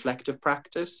lot of reflective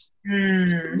practice.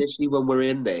 Initially, when we're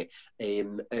in there,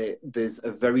 there's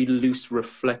a very loose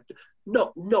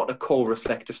not a core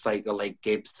reflective cycle like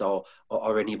Gibbs or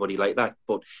anybody like that,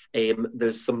 but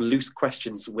there's some loose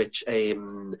questions which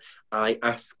I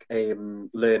ask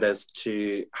learners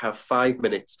to have 5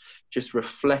 minutes just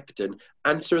reflecting,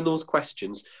 answering those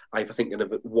questions, either thinking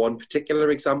of one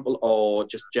particular example or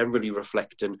just generally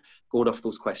reflecting, going off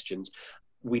those questions.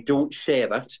 We don't share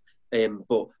that,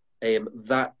 but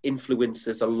that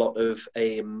influences a lot of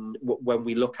when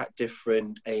we look at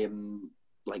different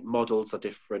like models or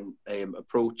different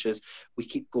approaches, we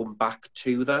keep going back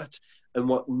to that. And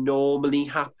what normally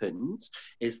happens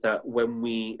is that when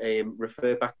we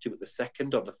refer back to it the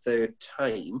second or the third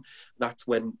time, that's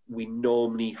when we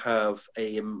normally have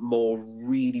more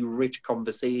really rich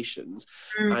conversations,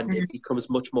 and it becomes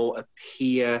much more a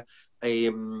peer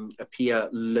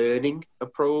learning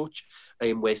approach,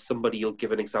 where somebody will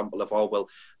give an example of, oh, well,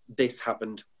 this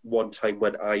happened one time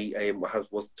when I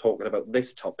was talking about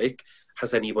this topic.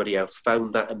 Has anybody else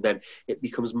found that? And then it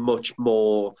becomes much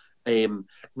more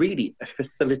really a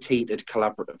facilitated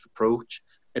collaborative approach.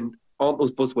 And aren't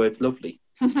those buzzwords lovely?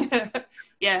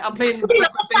 Yeah, I'm playing.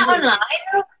 That online?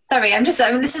 Sorry,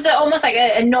 this is almost like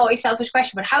a naughty, selfish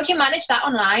question, but how do you manage that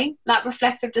online, that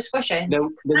reflective discussion? Now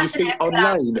you see,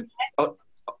 online,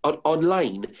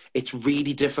 it's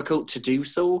really difficult to do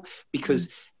so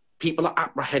because people are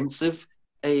apprehensive.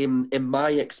 In my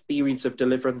experience of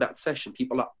delivering that session,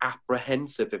 people are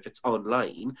apprehensive if it's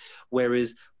online,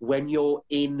 whereas when you're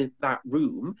in that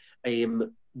room,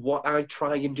 what I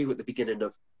try and do at the beginning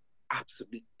of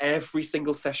absolutely every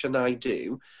single session I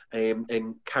do,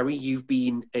 and Carrie, you've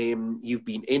been in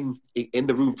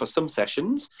the room for some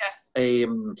sessions,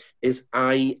 is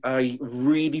I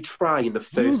really try in the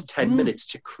first 10 minutes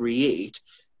to create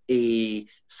a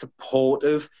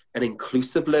supportive and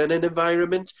inclusive learning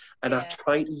environment, and I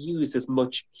try to use as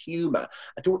much humour.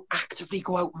 I don't actively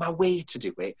go out my way to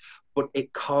do it, but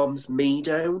it calms me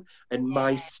down, and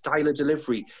my style of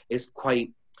delivery is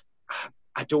quite,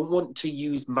 I don't want to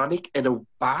use manic in a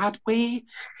bad way,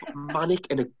 but manic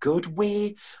in a good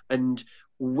way. And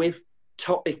with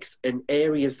topics and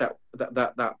areas that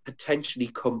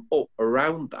potentially come up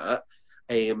around that,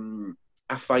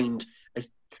 I find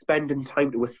spending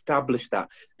time to establish that,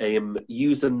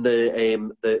 using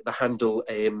the handle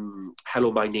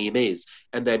hello, my name is,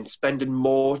 and then spending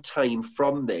more time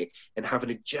from there and having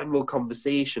a general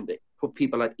conversation to put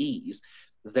people at ease.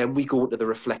 Then we go into the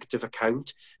reflective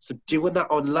account. So doing that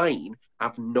online,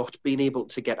 I've not been able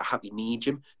to get a happy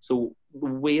medium. So the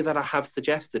way that I have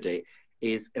suggested it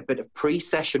is a bit of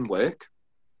pre-session work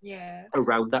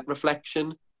around that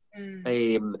reflection.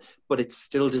 But it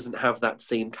still doesn't have that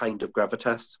same kind of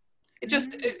gravitas.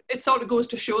 It sort of goes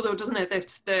to show, though, doesn't it,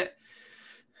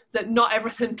 that not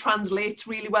everything translates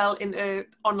really well into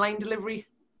online delivery,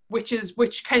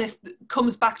 which kind of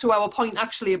comes back to our point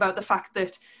actually about the fact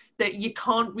that you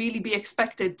can't really be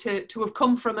expected to have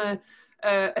come from a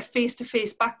a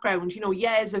face-to-face background,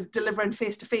 years of delivering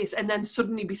face-to-face, and then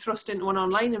suddenly be thrust into an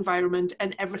online environment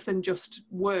and everything just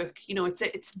work.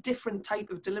 It's a different type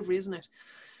of delivery, isn't it?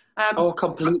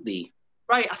 Completely.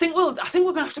 Right, I think we're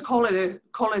gonna have to call it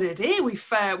a day.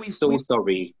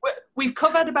 Sorry. We've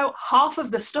covered about half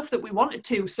of the stuff that we wanted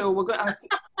to, so we're gonna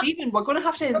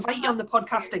have to invite you on the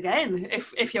podcast again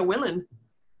if you're willing.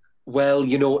 Well,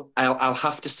 I'll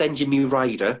have to send you me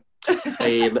rider, and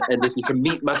if you can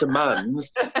meet my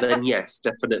demands, then yes,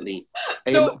 definitely.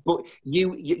 But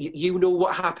you know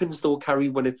what happens though, Carrie,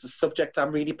 when it's a subject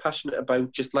I'm really passionate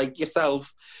about, just like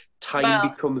yourself, time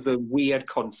becomes a weird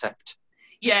concept.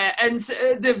 Yeah, and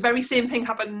the very same thing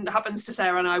happens to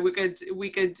Sarah and I. We could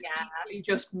easily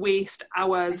just waste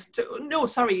hours.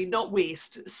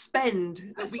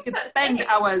 Spend. We could spend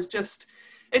hours just.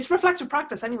 It's reflective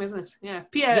practice anyway, isn't it? Yeah.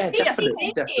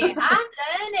 Definitely.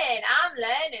 I'm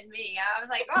learning me. I was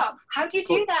like, oh, how do you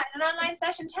do that in an online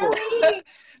session? Tell me.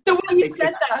 The way you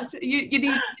said that,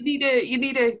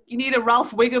 you need a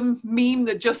Ralph Wiggum meme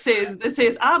that just says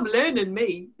I'm learning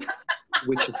me.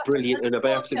 Which is brilliant and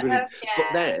absolutely brilliant.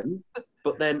 Yeah.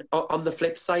 But then on the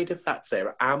flip side of that,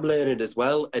 Sarah, I'm learning as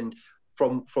well. And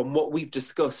from what we've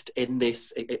discussed in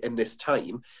this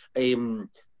time,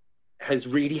 has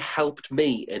really helped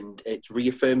me, and it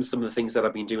reaffirms some of the things that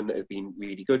I've been doing that have been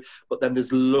really good. But then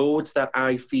there's loads that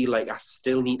I feel like I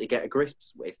still need to get a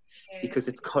grips with, because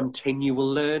it's continual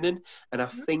learning. And I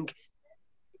think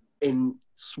in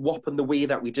swapping the way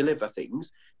that we deliver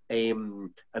things, and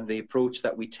the approach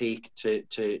that we take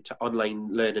to online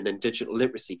learning and digital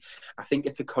literacy, I think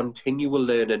it's a continual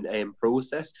learning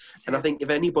process. And I think if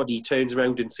anybody turns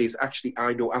around and says, actually,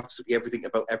 I know absolutely everything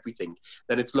about everything,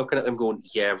 then it's looking at them going,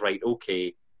 yeah, right,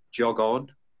 okay, jog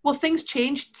on. Well, things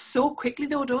changed so quickly,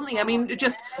 though, don't they? I mean,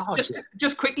 just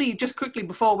quickly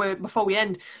before we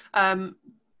end.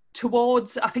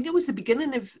 Towards, I think it was the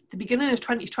beginning of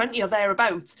 2020 or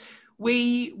thereabouts.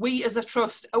 We as a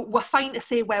trust, we're fine to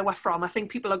say where we're from. I think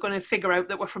people are going to figure out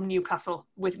that we're from Newcastle,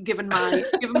 given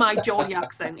my Geordie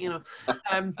accent,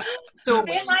 So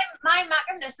see, my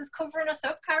Magnus is covering us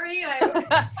up, Carrie.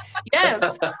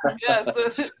 Yes.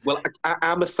 Well,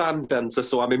 I'm a sand dancer,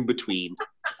 so I'm in between.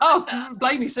 Oh,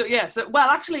 blimey! So yes. Well,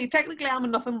 actually, technically, I'm a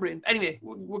Northumbrian. Anyway,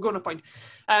 we're going to point.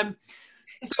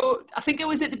 So I think it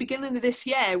was at the beginning of this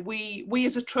year, we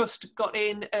as a trust got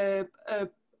in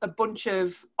a bunch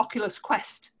of Oculus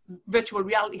Quest virtual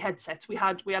reality headsets. We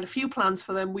had a few plans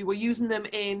for them. We were using them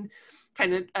in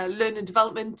kind of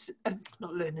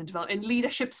in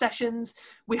leadership sessions.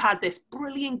 We had this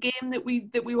brilliant game that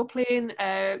we were playing.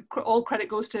 All credit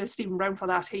goes to Stephen Brown for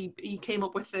that. He came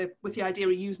up with the idea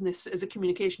of using this as a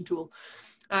communication tool.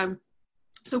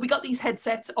 So we got these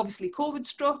headsets. Obviously, COVID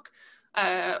struck.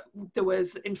 There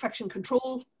was infection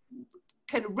control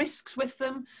kind of risks with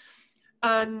them,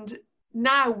 and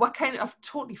now I've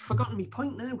totally forgotten my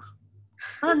point now.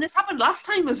 And this happened last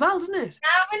time as well, didn't it?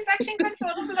 Now infection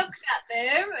control have looked at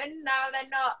them, and now they're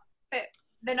not fit.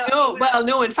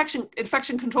 No,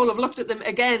 infection control have looked at them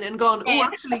again and gone, oh,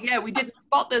 actually, yeah, we didn't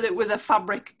spot that it was a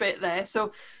fabric bit there.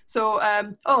 So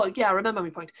I remember my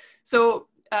point. So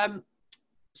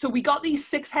we got these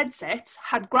 6 headsets,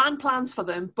 had grand plans for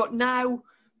them, but now,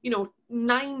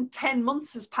 9-10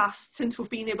 months has passed since we've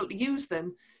been able to use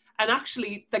them. And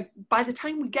actually, by the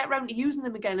time we get around to using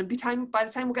them again, and by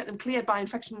the time we get them cleared by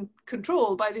infection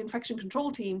control, by the infection control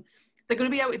team, they're going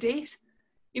to be out of date.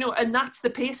 And that's the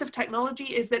pace of technology,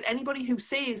 is that anybody who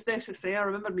says that, I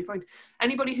remembered my point,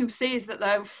 anybody who says that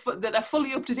they're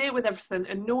fully up to date with everything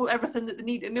and know everything that they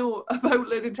need to know about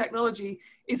learning technology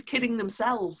is kidding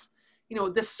themselves.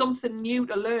 There's something new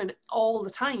to learn all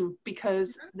the time,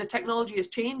 because the technology is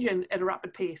changing at a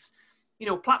rapid pace.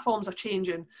 Platforms are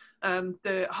changing,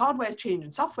 the hardware's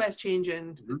changing, software's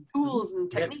changing, tools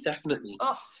and techniques. Yeah, definitely.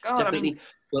 Oh God, definitely.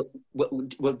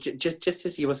 Well, just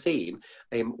as you were saying,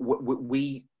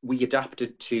 we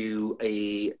adapted to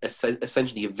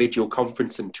essentially a video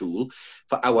conferencing tool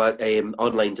for our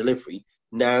online delivery.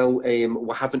 Now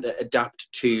we're having to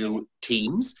adapt to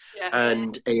Teams,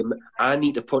 and I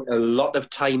need to put a lot of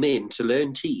time in to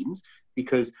learn Teams,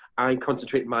 because I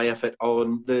concentrate my effort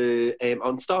on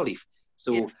on Starleaf.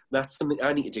 So that's something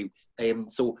I need to do.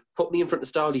 So put me in front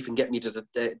of Starleaf and get me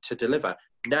to deliver.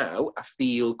 Now I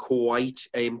feel quite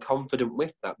confident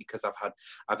with that, because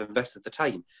I've invested the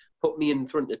time. Put me in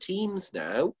front of Teams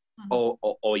now,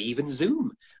 or even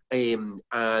Zoom, and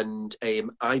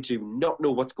I do not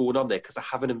know what's going on there, because I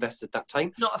haven't invested that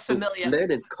time. Not familiar. So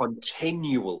learning's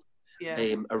continual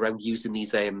around using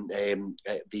these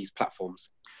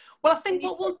platforms. Well, I think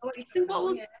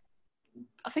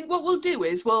what we'll do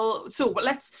is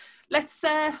let's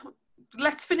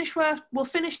let's finish where we'll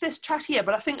finish this chat here.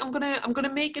 But I think I'm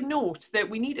gonna make a note that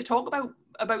we need to talk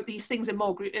about these things in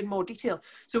more detail.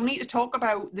 So we need to talk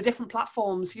about the different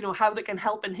platforms, how they can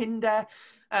help and hinder.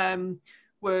 I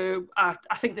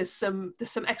think there's some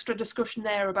extra discussion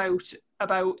there about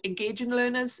engaging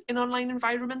learners in online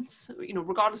environments,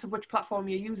 regardless of which platform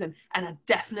you're using. And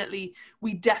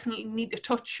we definitely need to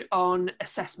touch on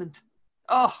assessment.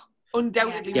 Oh,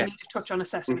 undoubtedly, we need to touch on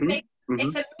assessment. Mm-hmm.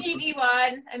 It's a meaty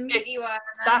one.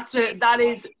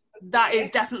 That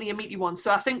is definitely a meaty one.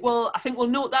 So I think we'll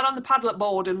note that on the Padlet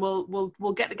board, and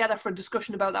we'll get together for a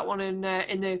discussion about that one in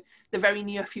the very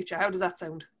near future. How does that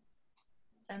sound?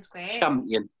 Sounds great.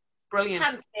 Champion. Brilliant.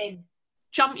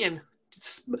 Champion.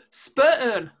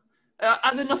 Spurturn.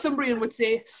 As a Northumbrian would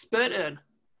say, Spurturn.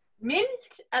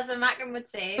 Mint, as a Mackem would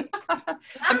say. a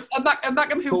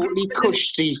Mackem who totally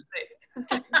cushy.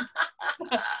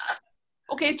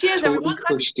 Okay, cheers everyone.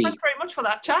 Thanks very much for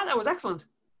that chat. That was excellent.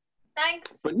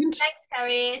 Thanks. Brilliant. Thanks,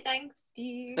 Gary. Thanks,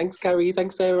 Steve. Thanks, Gary.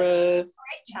 Thanks, Sarah.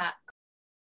 Great chat.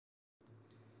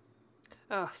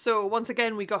 So once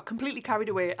again, we got completely carried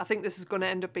away. I think this is going to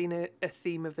end up being a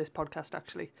theme of this podcast,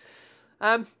 actually.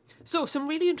 So some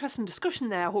really interesting discussion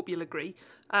there. I hope you'll agree.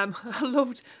 I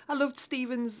loved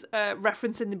Stephen's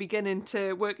reference in the beginning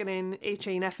to working in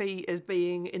HE and FE as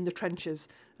being in the trenches.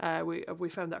 We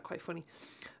found that quite funny.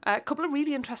 A couple of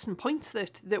really interesting points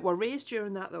that were raised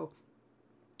during that, though.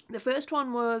 The first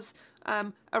one was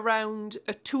around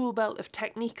a tool belt of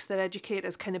techniques that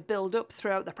educators kind of build up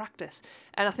throughout the practice.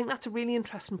 And I think that's a really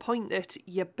interesting point, that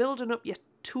you're building up your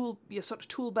sort of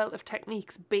tool belt of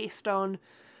techniques based on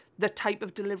the type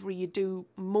of delivery you do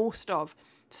most of.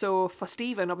 So for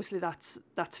Stephen, obviously that's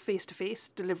face-to-face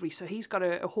delivery. So he's got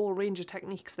a whole range of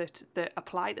techniques that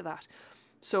apply to that.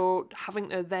 So having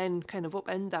to then kind of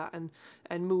upend that and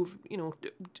move,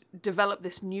 develop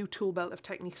this new tool belt of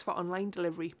techniques for online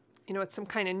delivery, it's some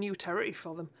kind of new territory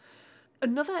for them.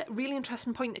 Another really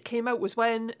interesting point that came out was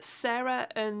when Sarah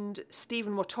and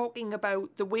Stephen were talking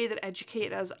about the way that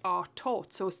educators are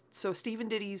taught. So Stephen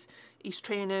did his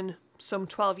training some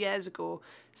 12 years ago.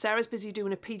 Sarah's busy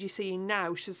doing a PGCE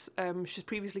now. She's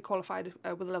previously qualified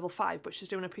with a level 5, but she's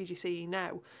doing a PGCE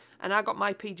now. And I got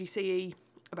my PGCE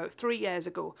about 3 years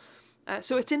ago.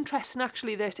 So it's interesting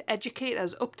actually that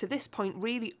educators up to this point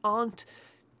really aren't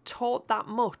taught that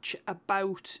much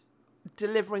about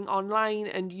delivering online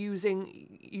and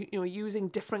using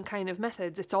different kind of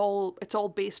methods. It's all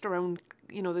based around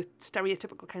the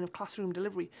stereotypical kind of classroom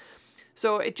delivery.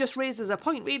 So it just raises a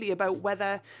point really about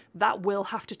whether that will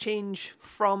have to change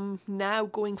from now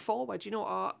going forward.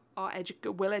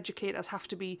 Will educators have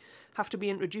to be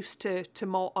introduced to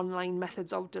more online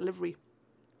methods of delivery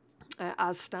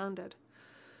as standard.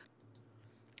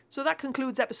 So that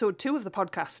concludes episode 2 of the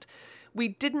podcast. We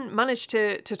didn't manage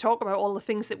to talk about all the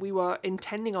things that we were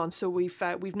intending on, so we've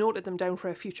noted them down for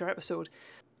a future episode.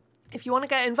 If you want to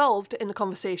get involved in the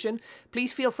conversation,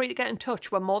 please feel free to get in touch.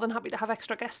 We're more than happy to have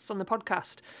extra guests on the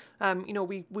podcast.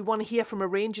 We want to hear from a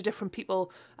range of different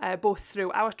people, both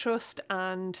through our trust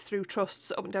and through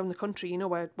trusts up and down the country.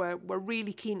 We're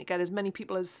really keen to get as many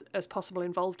people as possible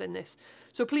involved in this.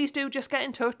 So please do just get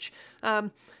in touch.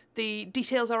 The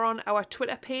details are on our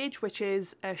Twitter page, which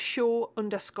is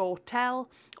show_tell,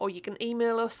 or you can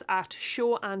email us at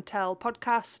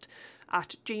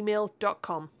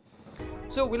showandtellpodcast@gmail.com.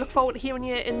 So we look forward to hearing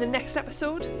you in the next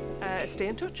episode. Stay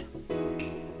in touch.